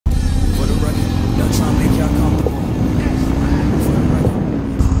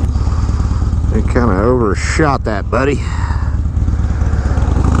Kind of overshot that, buddy.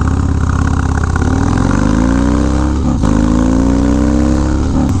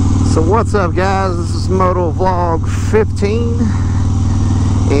 So what's up, guys? This is Moto Vlog 15,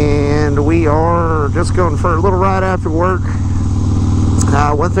 and we are just going for a little ride after work.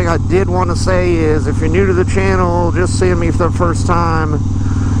 One thing I did want to say is, if you're new to the channel, just seeing me for the first time,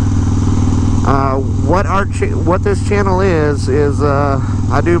 what this channel is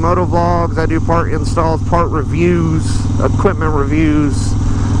I do moto vlogs, I do part installs, part reviews, equipment reviews,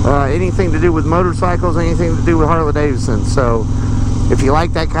 anything to do with motorcycles, anything to do with Harley Davidson. So if you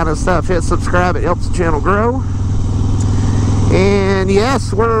like that kind of stuff, hit subscribe. It helps the channel grow. And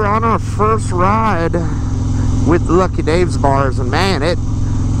yes, we're on our first ride with Lucky Dave's bars, and man,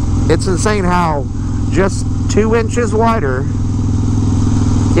 it's insane how just 2 inches wider,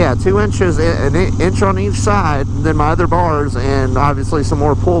 yeah, 2 inches, an inch on each side than my other bars, and obviously some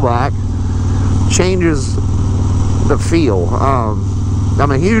more pullback, changes the feel.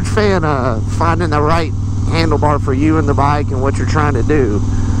 I'm a huge fan of finding the right handlebar for you and the bike and what you're trying to do,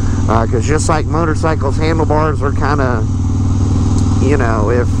 because just like motorcycles, handlebars are kind of, you know,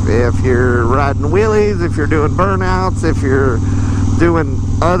 if you're riding wheelies, if you're doing burnouts, if you're doing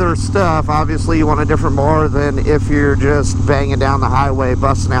other stuff, obviously you want a different bar than if you're just banging down the highway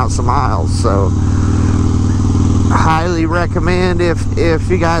busting out some miles. So highly recommend, if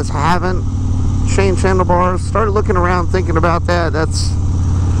you guys haven't changed handlebars, start looking around, thinking about that. That's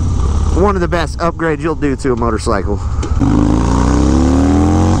one of the best upgrades you'll do to a motorcycle.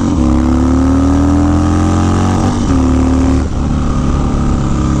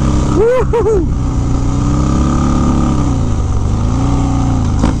 Woo-hoo-hoo.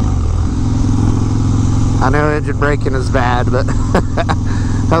 I know engine braking is bad, but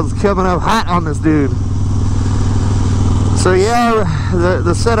I was coming up hot on this dude. So yeah,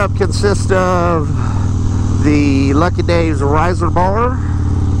 the setup consists of the Lucky Dave's riser bar,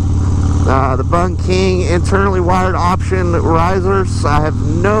 the Bung King internally wired option risers. I have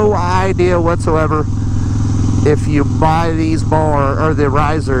no idea whatsoever, if you buy these the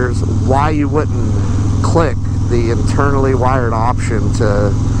risers, why you wouldn't click the internally wired option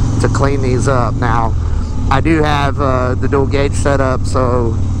to clean these up. Now, I do have the dual gauge set up,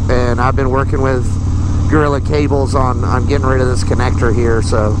 so, and I've been working with Gorilla Cables on getting rid of this connector here,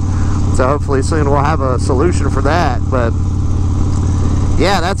 so hopefully soon we'll have a solution for that. But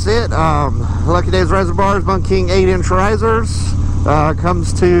yeah, that's it. Lucky Dave's riser bars, Bung King 8-inch risers,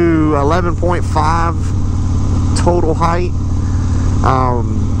 comes to 11.5 total height.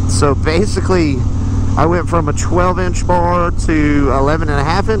 So basically I went from a 12-inch bar to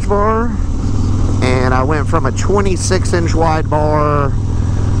 11.5-inch bar, and I went from a 26-inch wide bar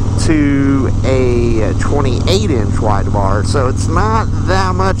to a 28-inch wide bar. So it's not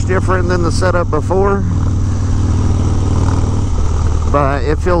that much different than the setup before, but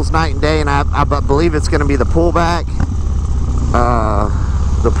it feels night and day. And I believe it's going to be the pullback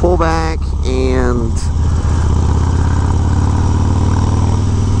and,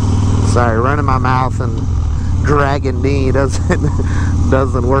 sorry, running my mouth and dragging knee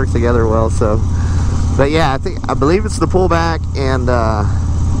doesn't work together well. So, but yeah, I believe it's the pullback and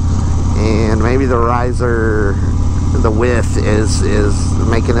maybe the riser, the width is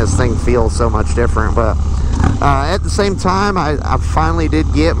making this thing feel so much different. But at the same time, I finally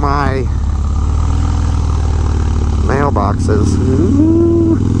did get my mailboxes.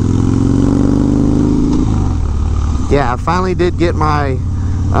 Ooh. Yeah, I finally did get my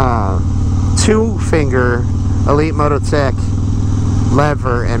 2-finger Elite Mototech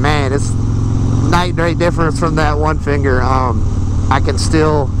lever, and man, it's night and day difference from that 1 finger. I can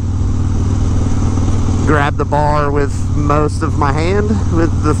still grab the bar with most of my hand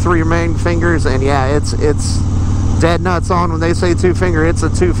with the 3 main fingers, and yeah, it's dead nuts on when they say 2-finger. It's a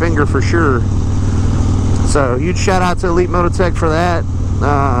 2-finger for sure. So huge shout out to Elite Mototech for that.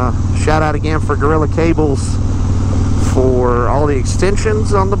 Shout out again for Gorilla Cables for all the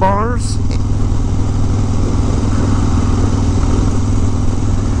extensions on the bars.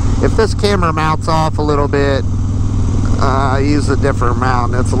 If this camera mounts off a little bit, I use a different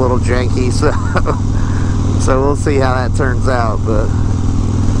mount. It's a little janky, so we'll see how that turns out.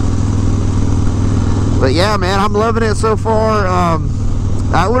 But yeah, man, I'm loving it so far.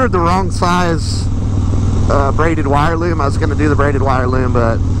 I ordered the wrong size braided wire loom. I was going to do the braided wire loom,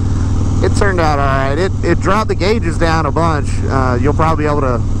 but it turned out alright. It dropped the gauges down a bunch. You'll probably be able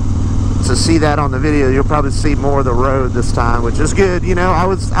to see that on the video. You'll probably see more of the road this time, which is good. You know, I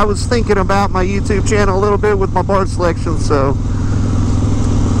was thinking about my YouTube channel a little bit with my bar selection, so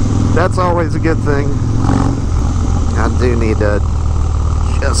that's always a good thing. I do need to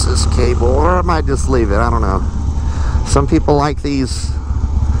adjust this cable, or I might just leave it. I don't know. Some people like these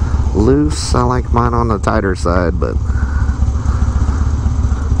loose. I like mine on the tighter side, but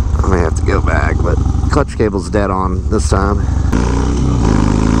I may have to go back. But clutch cable's dead on this time.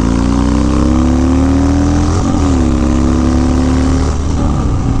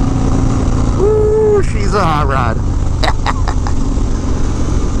 Ooh, she's a hot rod.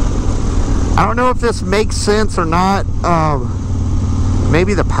 I don't know if this makes sense or not.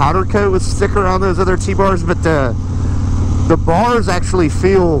 Maybe the powder coat was thicker on those other T-bars, but the bars actually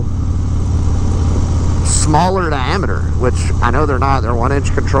feel smaller diameter, which I know they're not. They're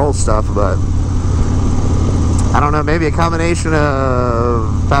 1-inch control stuff, but I don't know. Maybe a combination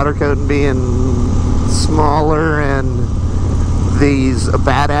of powder coat and being smaller, and these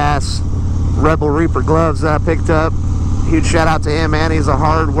badass Rebel Reaper gloves that I picked up. Huge shout out to him, man. He's a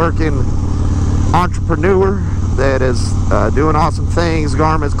hard-working entrepreneur that is doing awesome things.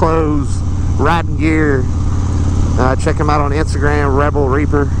 Garments, clothes, riding gear. Check him out on Instagram, Rebel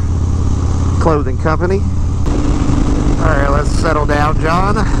Reaper Clothing Company. Alright, let's settle down,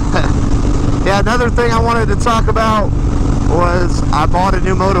 John. Yeah, another thing I wanted to talk about was I bought a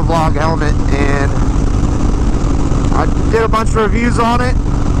new motovlog helmet, and I did a bunch of reviews on it,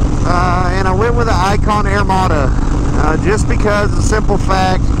 and I went with the Icon Air Moto, just because the simple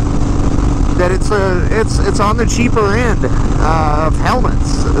fact that it's on the cheaper end of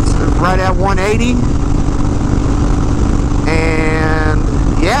helmets. It's right at $180, and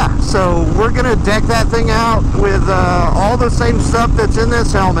yeah, so we're gonna deck that thing out with all the same stuff that's in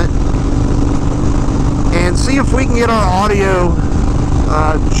this helmet, and see if we can get our audio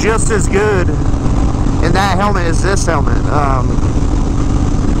just as good in that helmet as this helmet.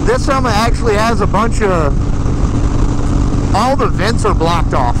 This helmet actually has a bunch of, all the vents are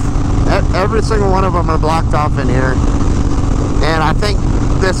blocked off. Every single one of them are blocked off in here, and I think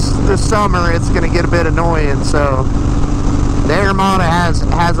this summer it's going to get a bit annoying. So the Air Moto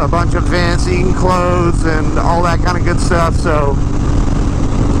has a bunch of vents you can close and all that kind of good stuff. So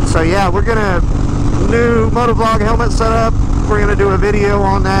yeah, we're gonna new motovlog helmet setup. We're gonna do a video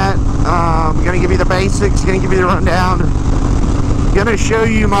on that. Gonna give you the basics, gonna give you the rundown, gonna show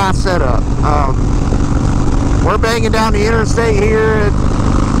you my setup. We're banging down the interstate here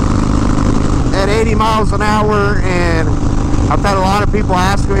at 80 miles an hour, and I've had a lot of people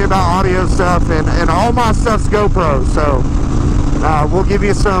asking me about audio stuff, and all my stuff's GoPro, so we'll give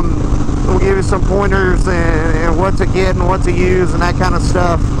you some pointers and what to get and what to use and that kind of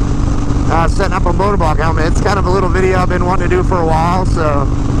stuff. Setting up a motovlog helmet, it's kind of a little video I've been wanting to do for a while, so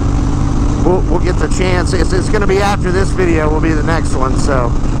we'll get the chance. It's going to be after this video, will be the next one. So,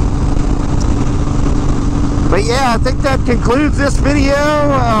 but yeah, I think that concludes this video.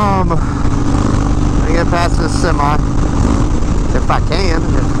 I get past this semi, if I can,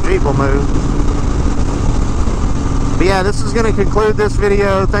 if the Jeep will move. But yeah, this is going to conclude this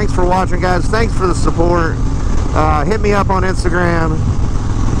video. Thanks for watching, guys. Thanks for the support. Hit me up on Instagram.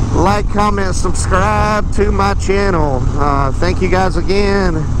 Like, comment, subscribe to my channel. Thank you guys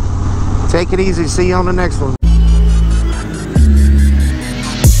again. Take it easy. See you on the next one.